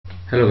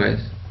Hello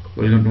guys,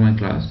 welcome to my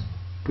class.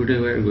 Today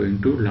we are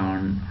going to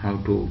learn how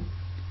to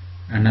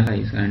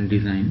analyze and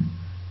design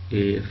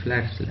a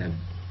flat slab.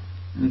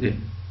 Okay,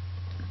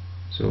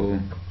 so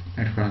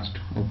at first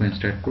open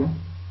STAAD Pro,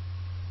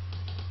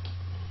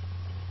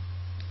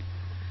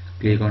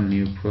 click on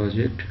new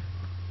project,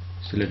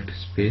 select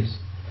space,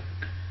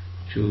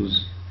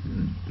 choose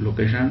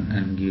location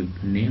and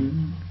give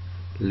name,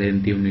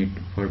 length unit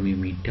for me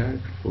meter,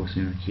 force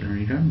unit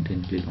kilonewton,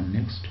 then click on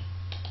next,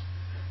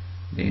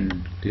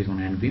 then click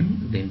on end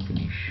beam, then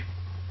finish.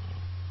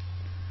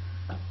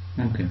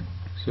 Okay,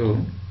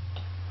 so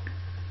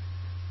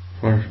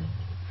for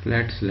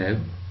flat slab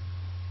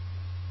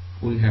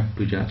we have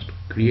to just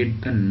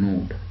create the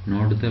node,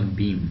 not the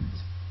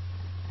beams.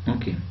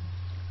 Okay,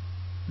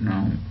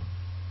 now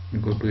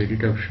go to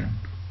edit option.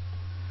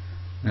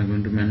 I'm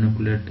going to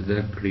manipulate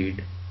the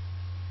grid.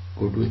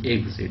 Go to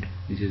exit.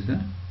 This is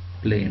the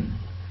plane.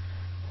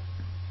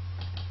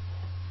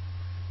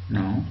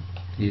 Now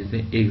this is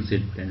the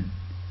exit plane.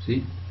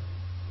 See,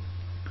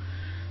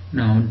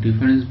 now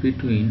difference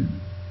between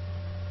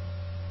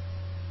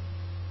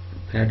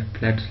flat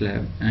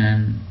slab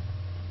and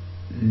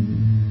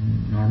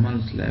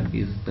normal slab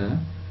is the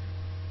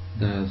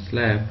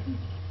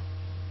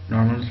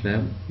normal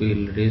slab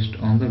will rest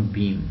on the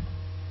beam,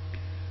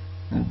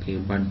 okay,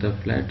 but the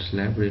flat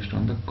slab rests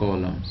on the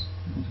columns.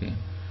 Okay,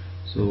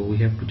 so we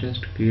have to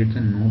just create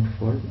the node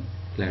for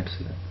flat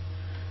slab.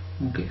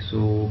 Okay,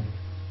 so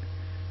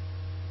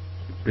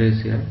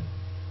press here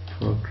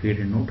for create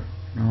a node.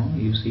 Now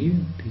you see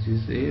this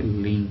is a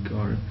link,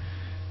 or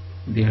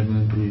they are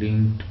going to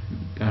link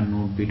the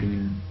node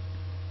between.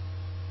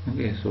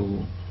 Okay,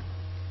 so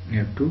you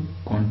have to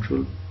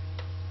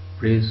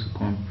press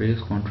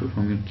control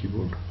from your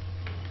keyboard.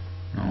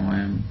 Now I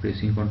am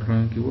pressing control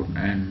from your keyboard,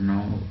 and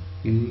now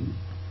you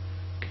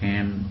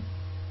can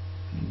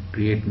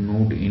create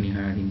node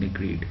anywhere in the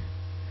grid.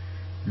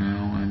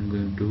 Now I am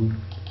going to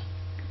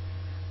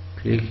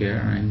click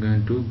here. I am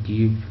going to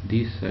give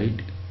this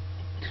side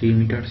 3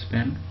 meter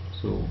span,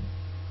 so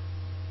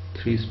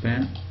 3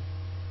 span,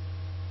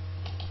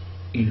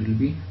 it will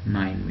be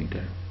 9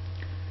 meter.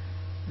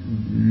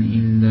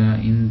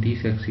 In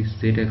this axis,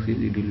 z axis,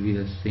 it will be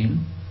the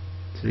same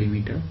 3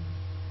 meter.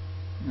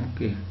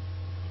 Okay,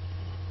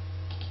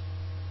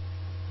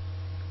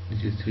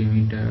 this is 3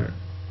 meter,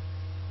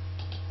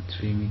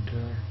 3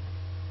 meter,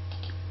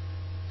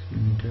 3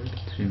 meter,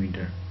 3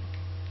 meter.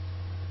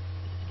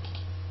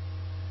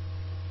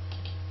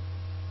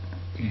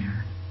 Okay,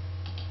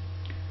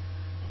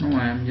 now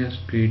I am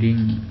just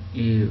creating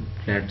a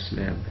flat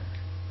slab,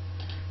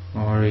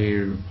 or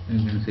you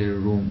can say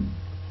room.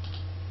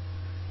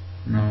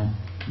 Now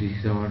this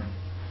is our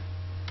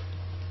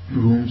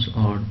rooms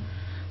or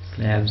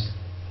slabs.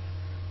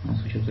 Now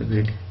switch off the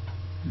grid.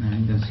 Now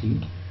you can see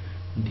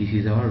this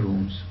is our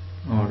rooms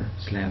or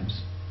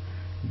slabs.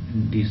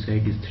 This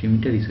side is 3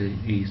 meter, this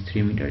side is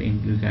 3 meter,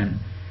 and you can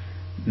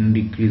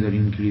decrease or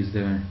increase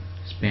the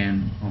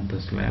span of the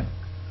slab.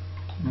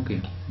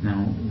 Okay,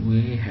 now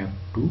we have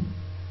to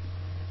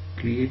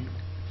create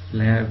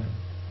slab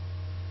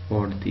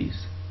for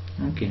this.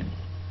 Okay,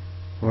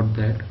 for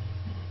that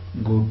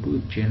go to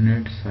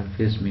generate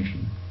surface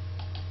meshing.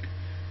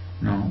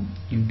 Now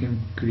you can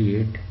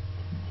create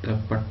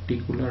the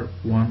particular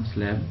one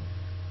slab,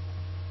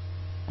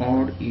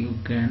 or you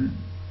can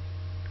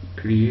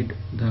create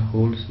the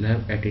whole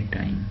slab at a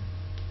time.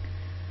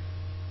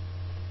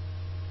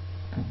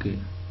 Okay,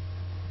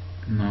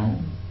 now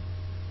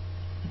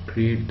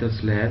create the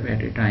slab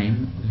at a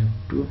time. We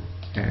have to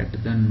add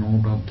the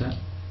node of the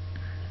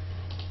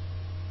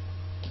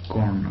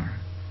corner.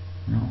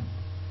 Now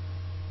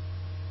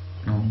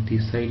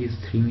this side is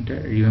 3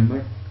 meter,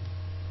 remember,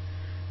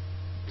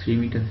 3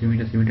 meter, 3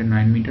 meter, 3 meter,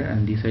 9 meter,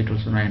 and this side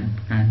also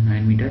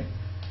 9 meter.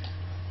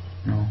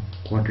 Now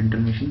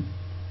quadrantal meshing.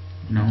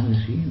 Now you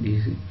see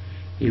this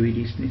AB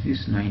distance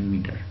is 9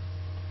 meter.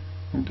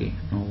 Okay,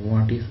 now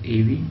what is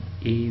AB?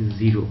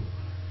 A0,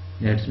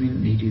 that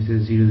means it is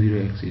a 0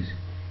 0 axis.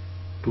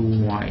 To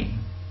Y,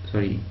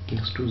 sorry,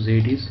 X to Z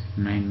is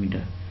 9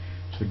 meter,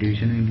 so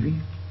division will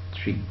be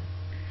 3,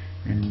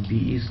 and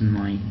B is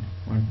 9.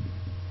 What?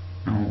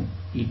 Now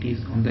it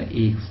is on the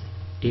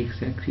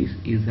X axis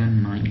is a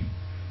 9,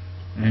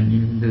 and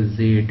in the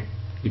Z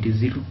it is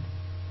 0.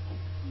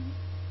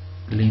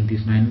 Length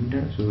is 9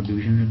 meter, so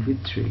division will be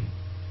 3.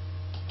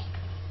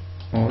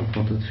 All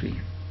for the 3.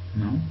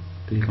 Now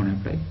click on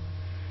apply.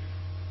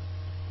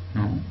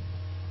 Now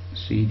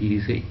see,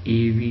 this is a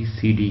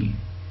ABCD.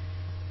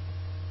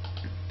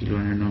 You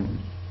want to know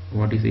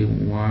what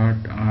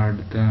are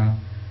the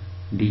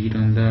digit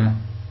on the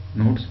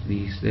nodes.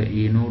 This is the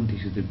A node,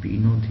 this is the B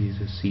node, this is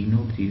the C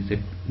node, this is the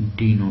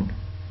D node.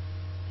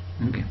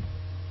 Okay,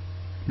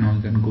 now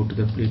you can go to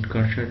the plate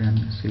cursor and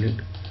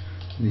select.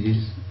 This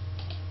is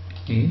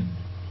a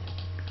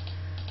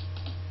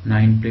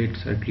 9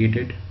 plates are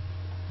created.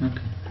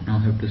 Okay, now I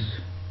have to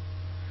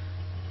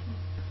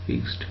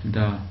fix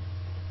the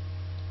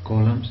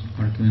columns,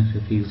 or you can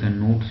say fix the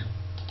nodes,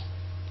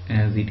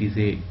 as it is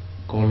a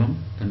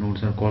column, the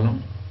nodes are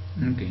column.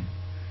 Okay,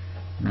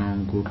 Now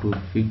go to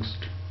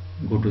fixed,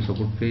 go to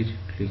support page,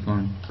 click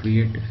on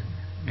create,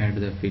 add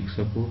the fixed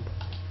support.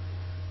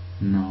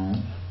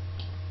 Now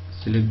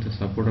select the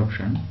support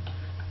option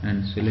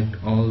and select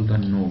all the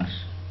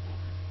nodes,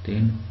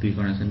 then click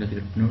on assign the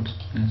select nodes,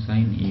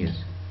 assign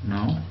yes.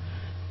 Now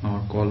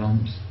our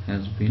columns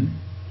has been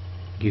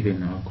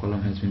given, our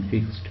column has been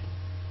fixed.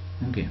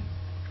 Okay,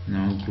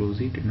 now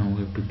close it. Now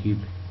we have to give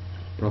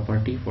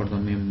property for the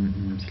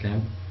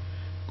slab.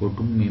 Go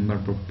to member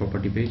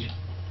property page.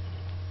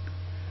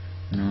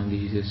 Now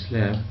this is a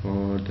slab.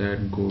 For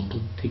that, go to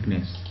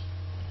thickness.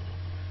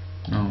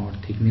 Now our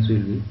thickness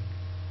will be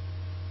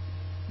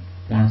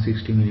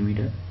 160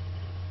 millimeter,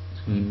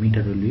 so in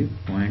meter will be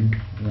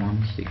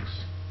 0.16.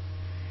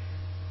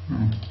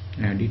 now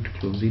add it,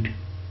 close it.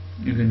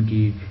 You can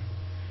give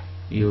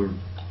your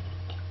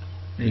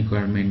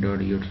requirement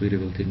or your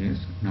suitable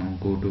thickness. Now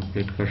go to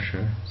plate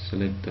cursor,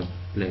 select the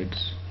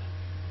plates,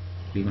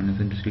 click on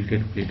assign to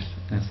selected plates,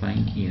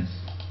 assign yes.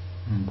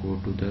 Now go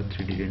to the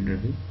 3D render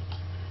view.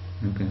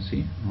 You can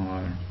see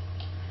our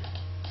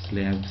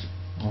slabs,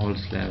 all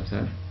slabs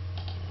are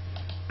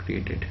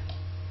created.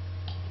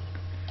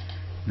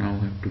 Now we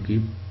have to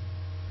give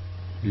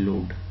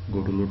load.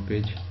 Go to load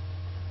page,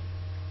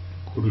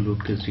 go to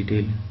load case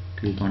detail,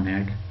 click on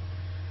add,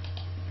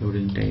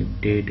 loading type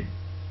date,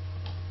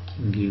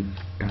 give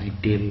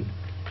title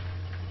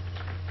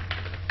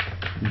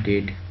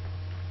date,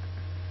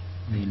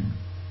 then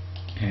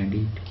add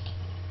it,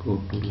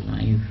 go to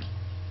live,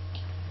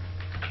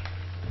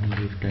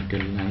 give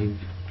title live,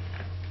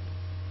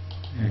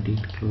 add it,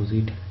 close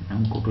it.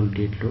 Now go to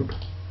date load.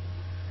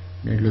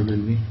 Date load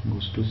will be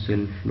goes to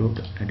self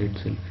load, edit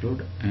self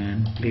load,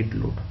 and plate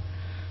load.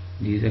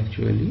 This is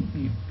actually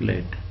a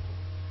plate.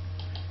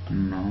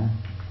 Now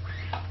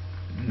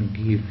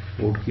give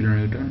 4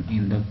 kN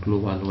in the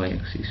global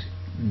y-axis,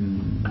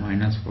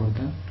 minus for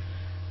the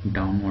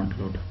downward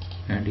load.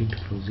 Add it,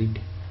 close it.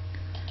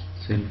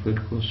 Self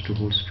weight goes to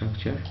whole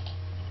structure,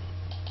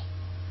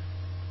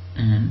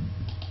 and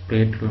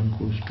plate load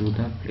goes to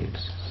the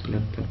plates.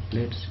 Select the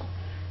plates,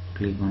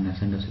 click on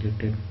assign the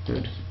selected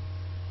plates,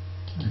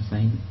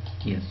 assign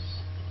yes.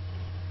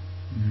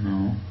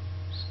 Now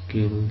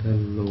scale the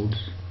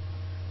loads.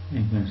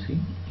 You can see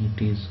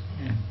it is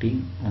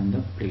acting on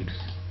the plates.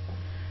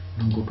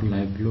 Now go to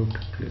live load,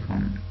 click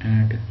on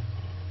add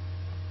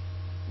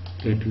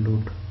plate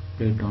load,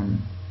 plate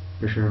on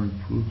pressure on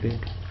full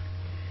plate,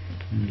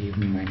 and give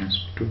me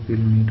 -2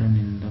 kN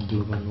in the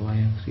global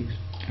y-axis.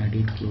 Add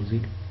it, close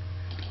it.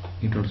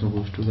 It also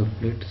goes to the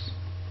plates,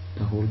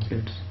 the whole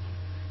plates.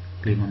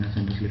 Click on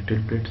assign to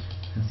selected plates,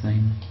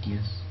 assign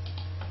yes.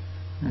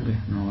 Okay,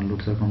 now our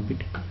loads are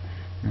complete.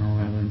 Now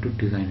I am going to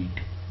design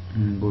it.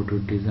 Go to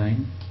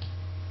design,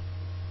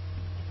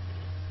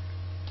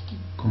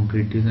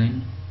 concrete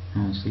design.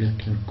 Now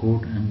select your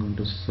code. I am going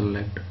to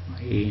select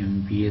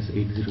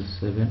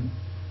AMBS807.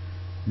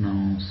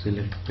 Now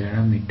select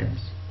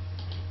parameters.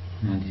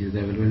 Now this is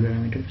the available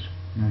parameters.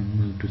 Now I am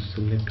going to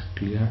select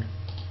clear,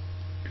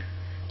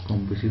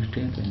 compressive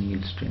strength, and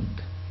yield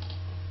strength.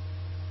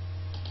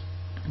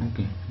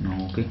 Okay,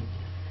 now okay.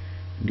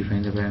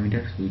 Define the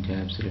parameters which I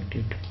have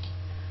selected.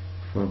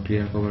 For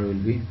clear cover will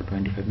be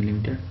 25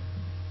 mm,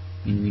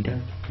 in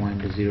meter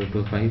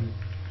 0.025.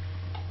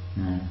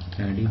 Now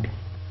add it.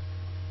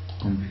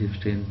 Compressive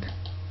strength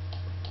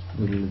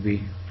will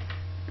be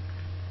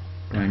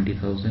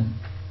 20,000,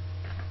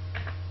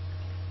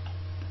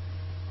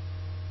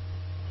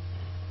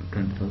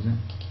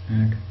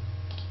 and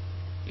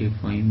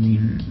FI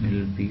mean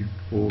will be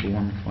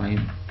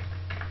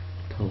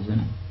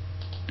 415,000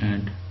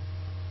 and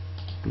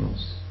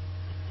close.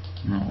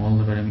 Now all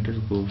the parameters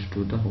goes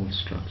to the whole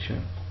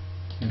structure.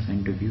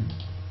 Assign to view,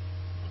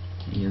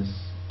 yes.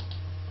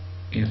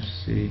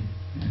 FC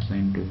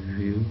assign to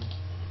view.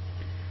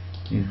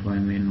 FI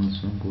main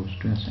also goes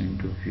to assign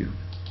to view.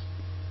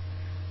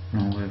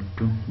 Now we have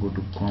to go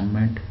to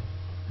comment.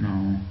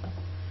 Now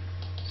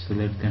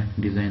select the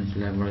design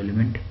slab or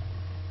element.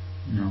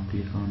 Now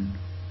click on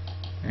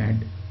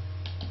add,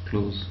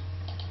 close.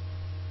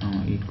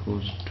 Now it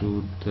goes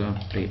to the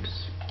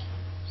plates.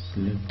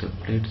 Select the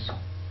plates,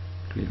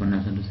 click on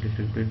assign to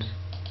selected plates,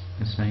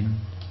 assign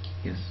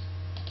yes.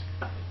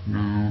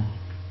 Now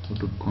go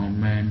to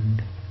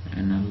comment,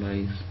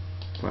 analyze,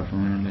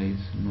 perform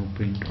analyze, no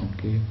print,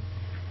 okay.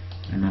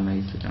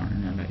 Analyze, down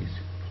analyze,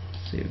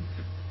 save.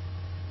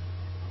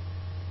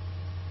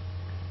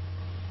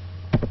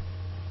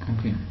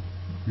 Okay,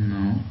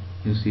 now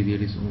you see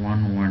there is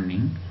one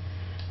warning.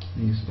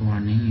 This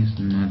warning is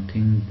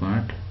nothing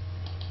but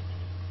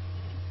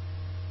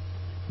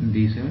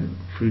these are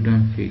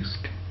freedom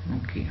fixed.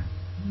 Okay,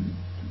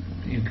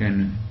 you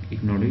can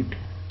ignore it.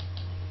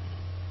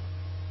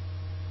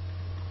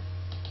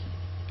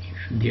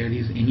 If there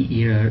is any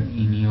error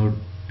in your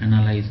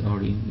analyze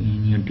or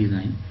in your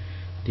design,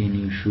 then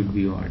you should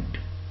be worried.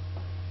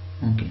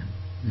 Okay,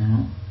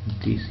 now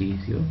this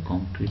is your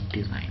concrete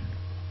design.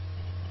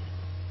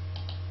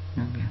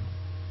 Okay,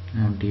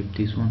 now depth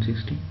is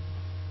 160,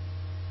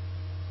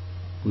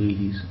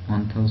 width is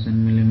 1000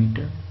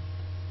 mm,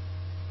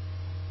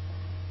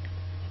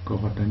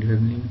 cover 25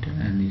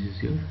 mm, and this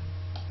is your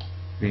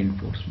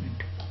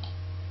reinforcement.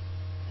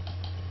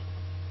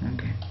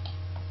 Okay,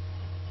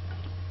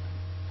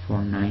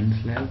 for 9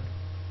 slab,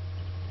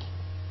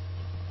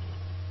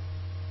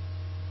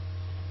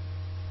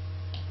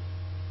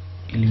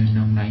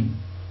 aluminum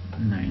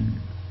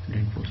 9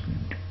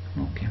 reinforcement.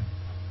 Okay,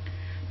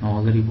 now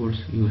all the reports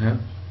you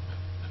have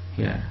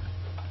here.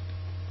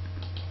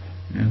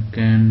 You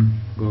can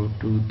go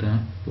to the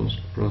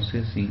post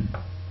processing.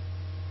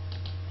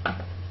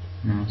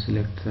 Now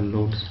select the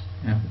loads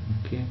app.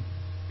 Okay,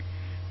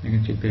 you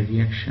can check the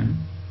reaction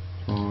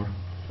for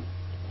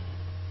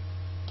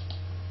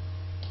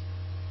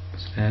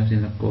slabs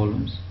in the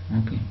columns.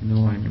 Okay,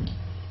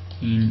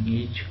 in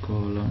each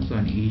columns,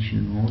 on each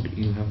node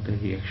you have the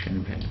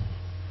reaction value.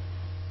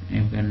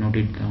 You can note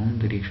it down,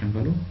 the reaction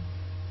value,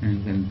 and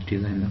you can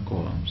design the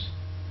columns.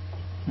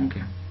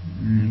 Okay,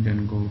 you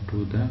can go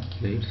to the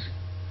plates.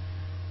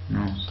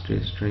 Now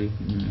stress stripe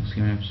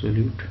maximum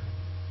absolute,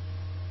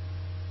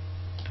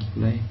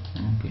 apply.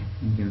 Okay,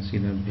 you can see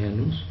the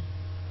values.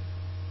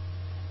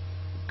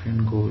 You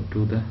can go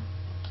to the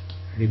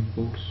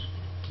reports.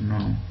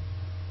 Now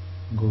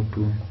go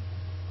to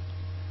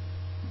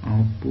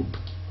output,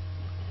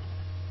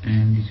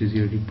 and this is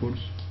your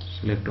reports.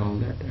 Select all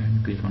that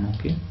and click on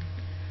OK,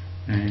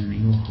 and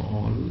you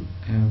all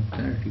have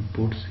the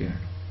reports here.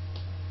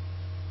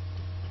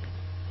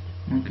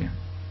 Okay,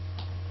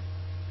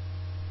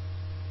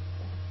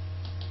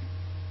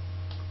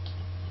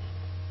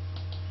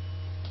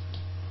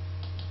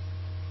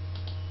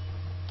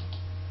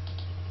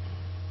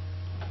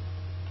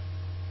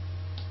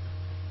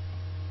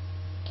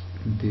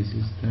 this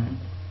is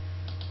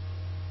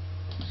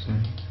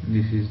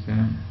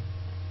the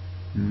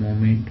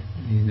moment,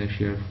 this is the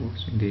shear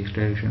force in the x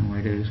direction,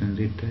 y direction,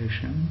 z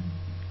direction.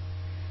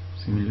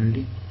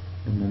 Similarly,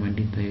 the moment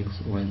in the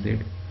x, y, z.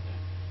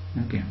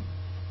 Okay,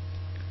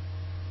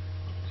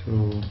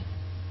 so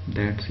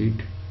that's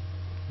it.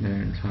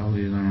 That's how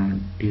we're gonna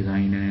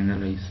design and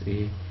analyze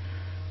a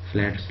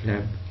flat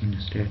slab in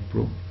STAAD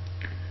Pro.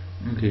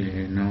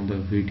 Okay, now the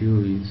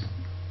video is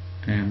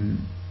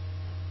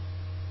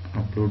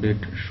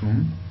uploaded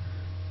soon.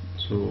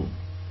 So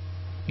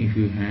if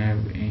you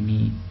have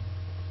any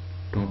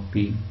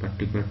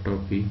particular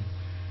topic,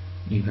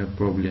 you have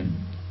problem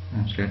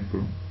on STAAD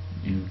Pro,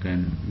 you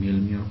can mail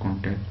me or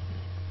comment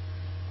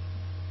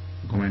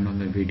on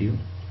the video.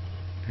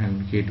 I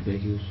will get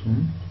back you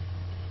soon.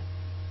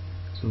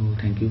 So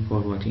thank you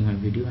for watching my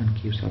video and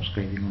keep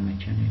subscribing on my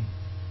channel.